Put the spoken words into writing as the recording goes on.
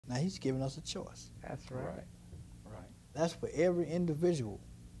Now he's giving us a choice. That's right. Right. That's for every individual,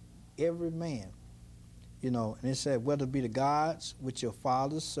 every man. You know, and it said, whether it be the gods which your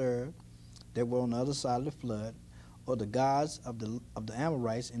fathers served that were on the other side of the flood, or the gods of the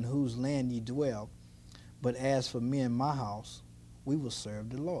Amorites in whose land ye dwell. But as for me and my house, we will serve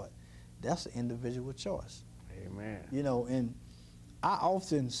the Lord. That's an individual choice. Amen. You know, and I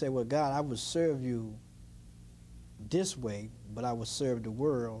often say, well, God, I would serve you this way, but I would serve the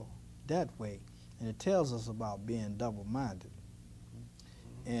world that way. And it tells us about being double-minded.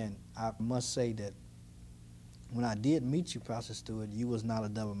 And I must say that when I did meet you, Pastor Stewart, you was not a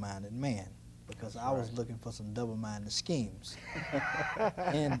double-minded man, because I was looking for some double-minded schemes.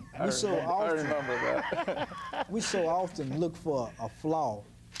 And we so often look for a flaw,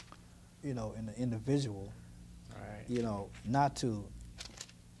 you know, in the individual, you know, not to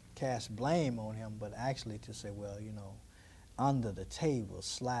cast blame on him, but actually to say, well, you know, under the table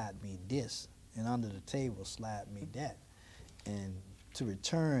slide me this, and under the table slide me that. And to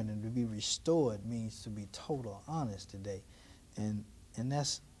return and to be restored means to be total honest today. And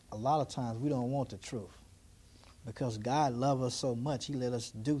that's, a lot of times we don't want the truth, because God loves us so much, he let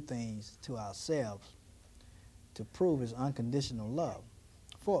us do things to ourselves to prove his unconditional love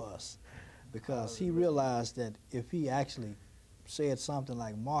for us, because he realized that if he actually said something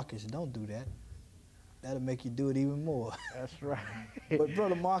like, Marcus, don't do that, that'll make you do it even more. That's right. But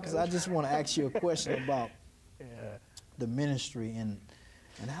Brother Marcus, I just want to ask you a question about the ministry, and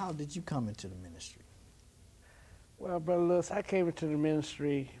how did you come into the ministry? Well, Brother Lewis, I came into the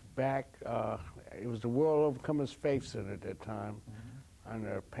ministry back, it was the World Overcomers Faith Center at that time,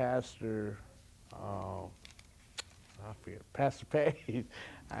 under Pastor, I forget, Pastor Page,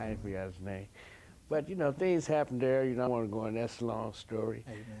 I ain't forgot his name. But, you know, things happened there, you know, I don't want to go in, that's a long story.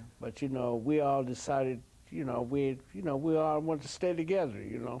 Amen. But, you know, we all decided, we all wanted to stay together,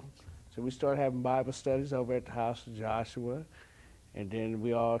 you know. So we started having Bible studies over at the house of Joshua, and then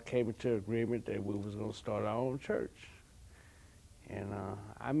we all came into agreement that we was going to start our own church. And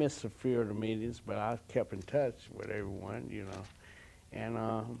I missed a few of the meetings, but I kept in touch with everyone, you know. And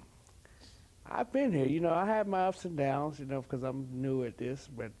I've been here, you know, I had my ups and downs, you know, because I'm new at this,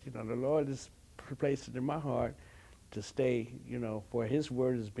 but, you know, the Lord has placed it in my heart to stay, you know, for his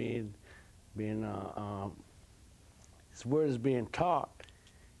word is being his word is being taught,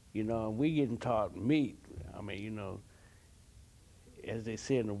 you know, and we getting taught meat. I mean, you know, as they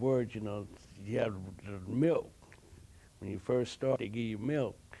say in the word, you know, you have the milk. When you first start, they give you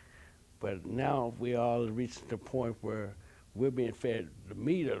milk. But now we all have reached the point where we're being fed the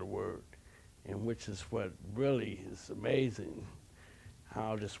meat of the word, and which is what really is amazing,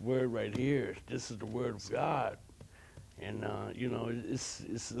 how this word right here, this is the word of God. And, you know, it's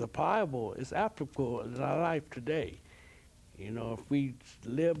applicable, it's applicable in our life today. You know, if we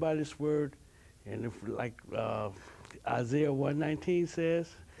live by this word, and if, like Isaiah 1:19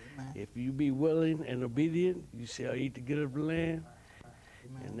 says, amen, if you be willing and obedient, you shall eat the good of the land.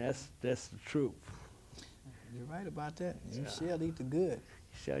 Amen. And that's the truth. You're right about that. You shall eat the good.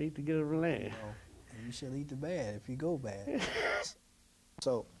 You shall eat the good of the land. You know, and you shall eat the bad if you go bad.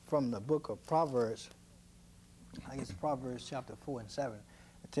 So from the book of Proverbs, I guess Proverbs chapter 4 and 7,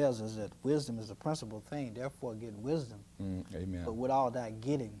 it tells us that wisdom is the principal thing, therefore get wisdom. Amen. But with all that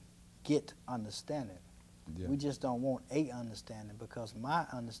getting, get understanding. Yeah. We just don't want a understanding, because my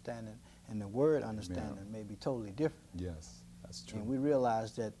understanding and the word understanding may be totally different. Yes, that's true. And we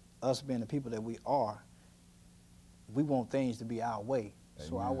realize that us being the people that we are, we want things to be our way. Amen.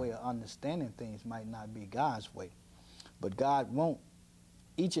 So our way of understanding things might not be God's way. But God wants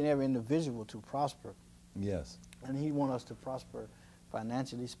each and every individual to prosper. Yes. And he wants us to prosper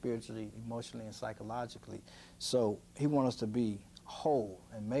financially, spiritually, emotionally, and psychologically. So he wants us to be whole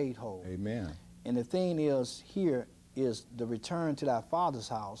and made whole. Amen. And the thing is, here is the return to thy father's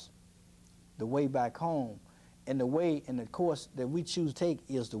house, the way back home, and the way and the course that we choose to take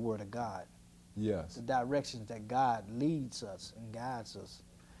is the word of God. Yes. The directions that God leads us and guides us,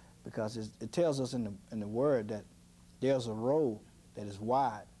 because it tells us in the word that there's a road that is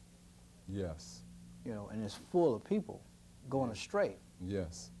wide. Yes. You know, and it's full of people going astray.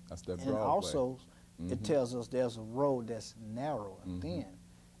 Yes, that's that broad And also, way. It tells us there's a road that's narrow and thin,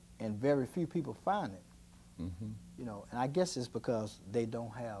 and very few people find it. You know, and I guess it's because they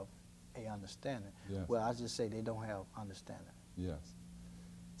don't have a understanding. Yes. Well, I just say they don't have understanding. Yes.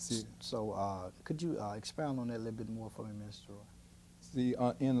 See, so could you expound on that a little bit more for me, Minister Roy? See,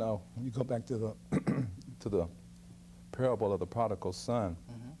 when you go back to the to the parable of the prodigal son,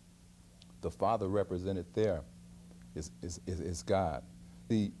 the father represented there is God.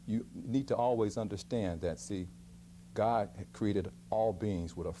 See, you need to always understand that. See, God had created all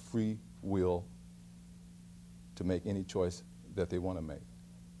beings with a free will to make any choice that they want to make.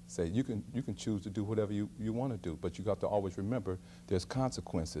 Say, you can choose to do whatever you want to do, but you got to always remember there's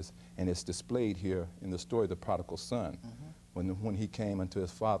consequences, and it's displayed here in the story of the prodigal son, when he came unto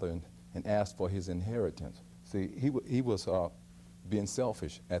his father and asked for his inheritance. See, he was being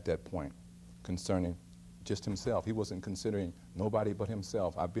selfish at that point concerning just himself. He wasn't considering nobody but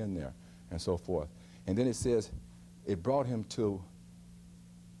himself. I've been there, and so forth. And then it says it brought him to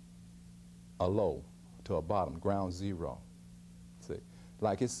a low, to a bottom, ground zero. See,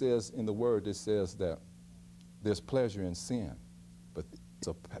 like it says in the word, it says that there's pleasure in sin, but it's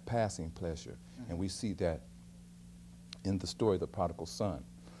a passing pleasure. And we see that in the story of the prodigal son.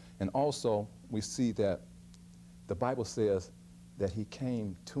 And also, we see that the Bible says that he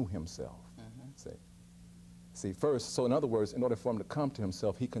came to himself. See, first, so in other words, in order for him to come to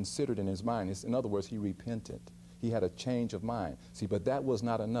himself, he considered in his mind. In other words, he repented. He had a change of mind. See, but that was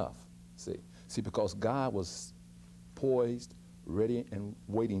not enough. See, because God was poised, ready, and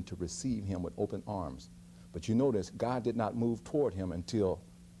waiting to receive him with open arms. But you notice, God did not move toward him until,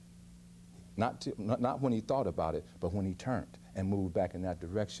 not when he thought about it, but when he turned and moved back in that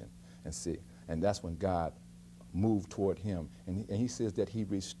direction. And see, and that's when God moved toward him. And he says that he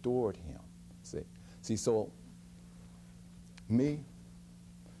restored him. See, so me,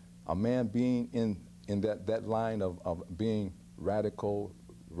 a man being in that line of being radical,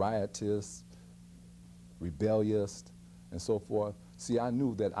 riotous, rebellious, and so forth. See, I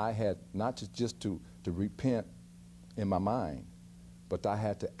knew that I had not just to repent in my mind, but I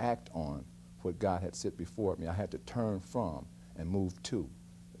had to act on what God had set before me. I had to turn from and move to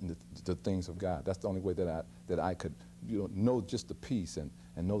the things of God. That's the only way that I could know just the peace and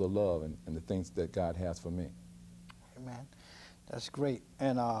know the love and the things that God has for me. Amen. That's great.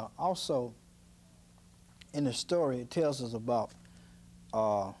 And also, in the story, it tells us about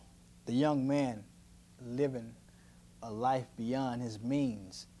the young man living a life beyond his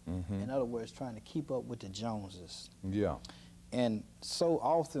means. In other words, trying to keep up with the Joneses. Yeah. And so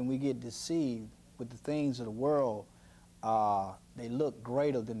often we get deceived with the things of the world. They look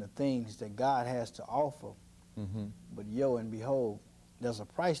greater than the things that God has to offer. But yo, and behold, there's a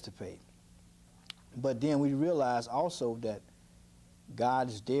price to pay. But then we realize also that God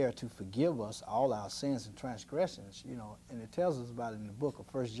is there to forgive us all our sins and transgressions, and it tells us about it in the book of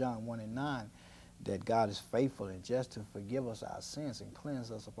 1 John 1:9, that God is faithful and just to forgive us our sins and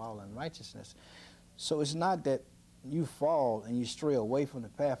cleanse us of all unrighteousness. So it's not that you fall and you stray away from the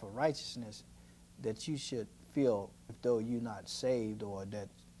path of righteousness that you should feel as though you're not saved or that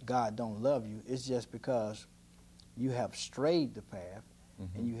God don't love you. It's just because you have strayed the path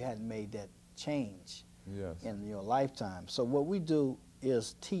and you hadn't made that change in your lifetime. So what we do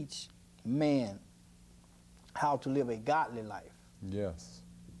is teach man how to live a godly life. Yes.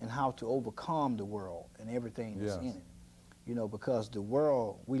 And how to overcome the world and everything that's in it. Because the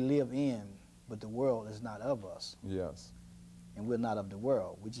world we live in, but the world is not of us. Yes. And we're not of the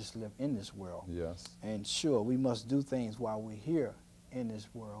world. We just live in this world. Yes. And sure, we must do things while we're here in this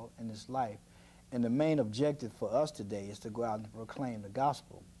world, in this life. And the main objective for us today is to go out and proclaim the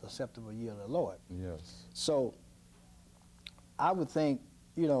gospel, the acceptable year of the Lord. Yes. So I would think,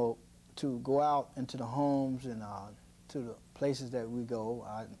 to go out into the homes and to the places that we go.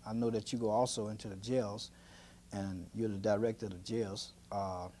 I know that you go also into the jails, and you're the director of the jails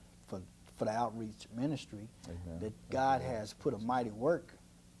for the outreach ministry. Amen. That God has put a mighty work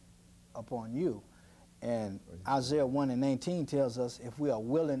upon you. And Isaiah 1:19 tells us if we are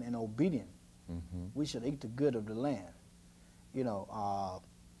willing and obedient, we should eat the good of the land.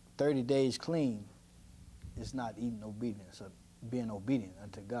 30 days clean is not eating obedience or being obedient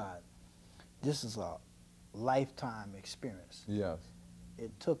unto God. This is a lifetime experience. Yes.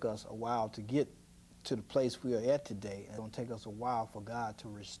 It took us a while to get to the place we are at today. It's going to take us a while for God to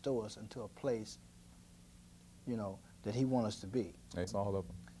restore us into a place, that he wants us to be. It's all of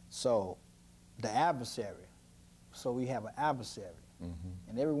them. So the adversary. So we have an adversary.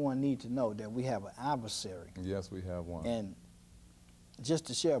 And everyone needs to know that we have an adversary. Yes, we have one. And just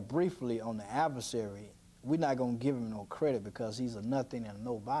to share briefly on the adversary, we're not going to give him no credit because he's a nothing and a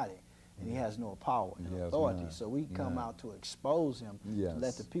nobody. And he has no power and authority. So we come out to expose him, to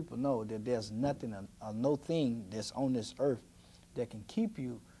let the people know that there's nothing or no thing that's on this earth that can keep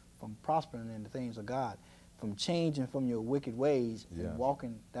you from prospering in the things of God, from changing from your wicked ways and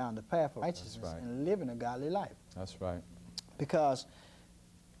walking down the path of righteousness and living a godly life. That's right. Because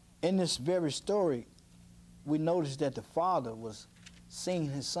in this very story, we notice that the father was seeing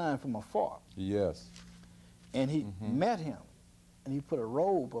his son from afar. Yes. And he met him, and he put a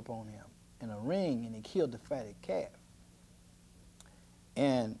robe upon him and a ring, and he killed the fatted calf.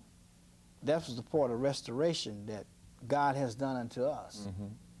 And that was the part of restoration that God has done unto us.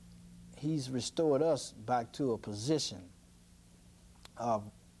 He's restored us back to a position of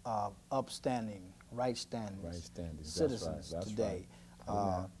upstanding, right-standing citizens today.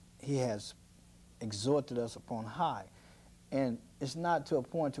 Right. He has exhorted us upon high. And it's not to a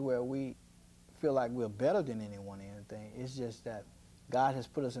point to where we feel like we're better than anyone or anything. It's just that God has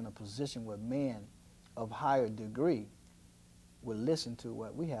put us in a position where men of higher degree will listen to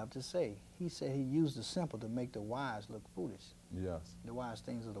what we have to say. He said he used the simple to make the wise look foolish. Yes. The wise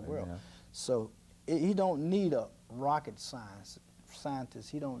things of the world. So he don't need a rocket scientist.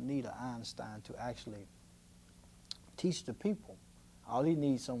 He don't need an Einstein to actually teach the people. All he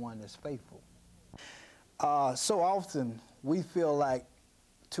needs is someone that's faithful. So often we feel like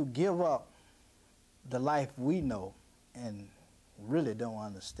to give up the life we know and really don't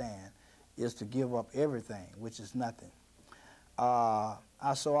understand is to give up everything, which is nothing.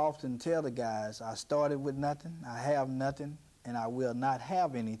 I so often tell the guys, I started with nothing, I have nothing, and I will not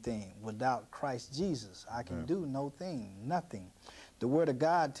have anything without Christ Jesus. I can do no thing, nothing. The Word of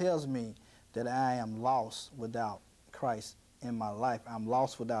God tells me that I am lost without Christ in my life. I'm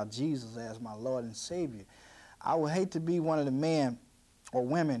lost without Jesus as my Lord and Savior. I would hate to be one of the men or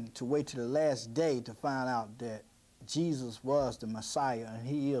women to wait to the last day to find out that Jesus was the Messiah and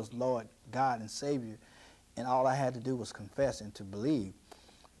he is Lord, God, and Savior, and all I had to do was confess and to believe.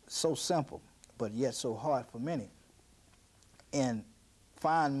 So simple, but yet so hard for many. And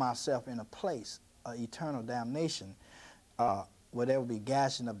find myself in a place of eternal damnation where there will be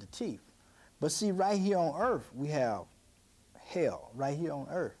gashing of the teeth. But see, right here on earth, we have hell, right here on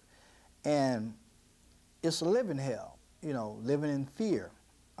earth. And it's a living hell, you know, living in fear.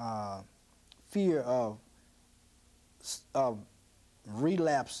 Fear of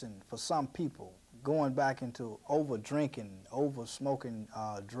relapsing for some people, going back into over drinking, over smoking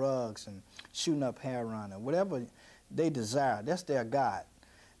drugs and shooting up heroin and whatever they desire. That's their God.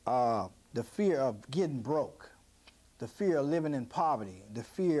 The fear of getting broke, the fear of living in poverty, the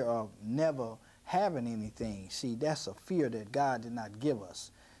fear of never having anything. See, that's a fear that God did not give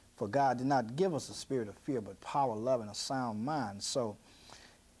us. For God did not give us a spirit of fear, but power, love, and a sound mind. So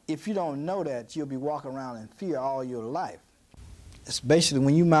if you don't know that, you'll be walking around in fear all your life. It's basically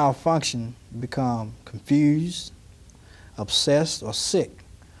when you malfunction, you become confused, obsessed, or sick,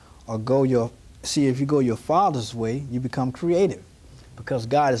 or see, if you go your Father's way, you become creative, because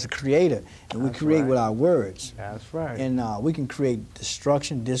God is a creator, and we create with our words. That's right. And we can create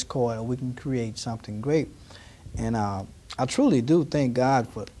destruction, discord, or we can create something great. And I truly do thank God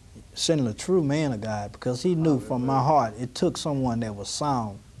for sending a true man of God, because he knew from my heart it took someone that was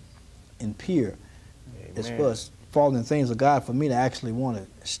sound and pure as far as following things of God for me to actually want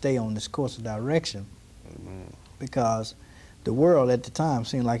to stay on this course of direction. Because the world at the time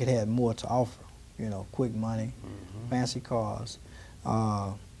seemed like it had more to offer. You know, quick money, fancy cars,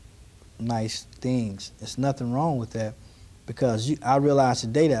 nice things. There's nothing wrong with that, because I realize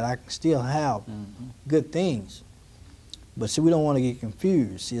today that I can still have good things. But see, we don't want to get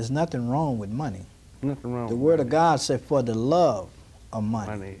confused. See, there's nothing wrong with money. Nothing wrong. The Word of God said, for the love of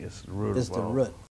money is the root. It's the root.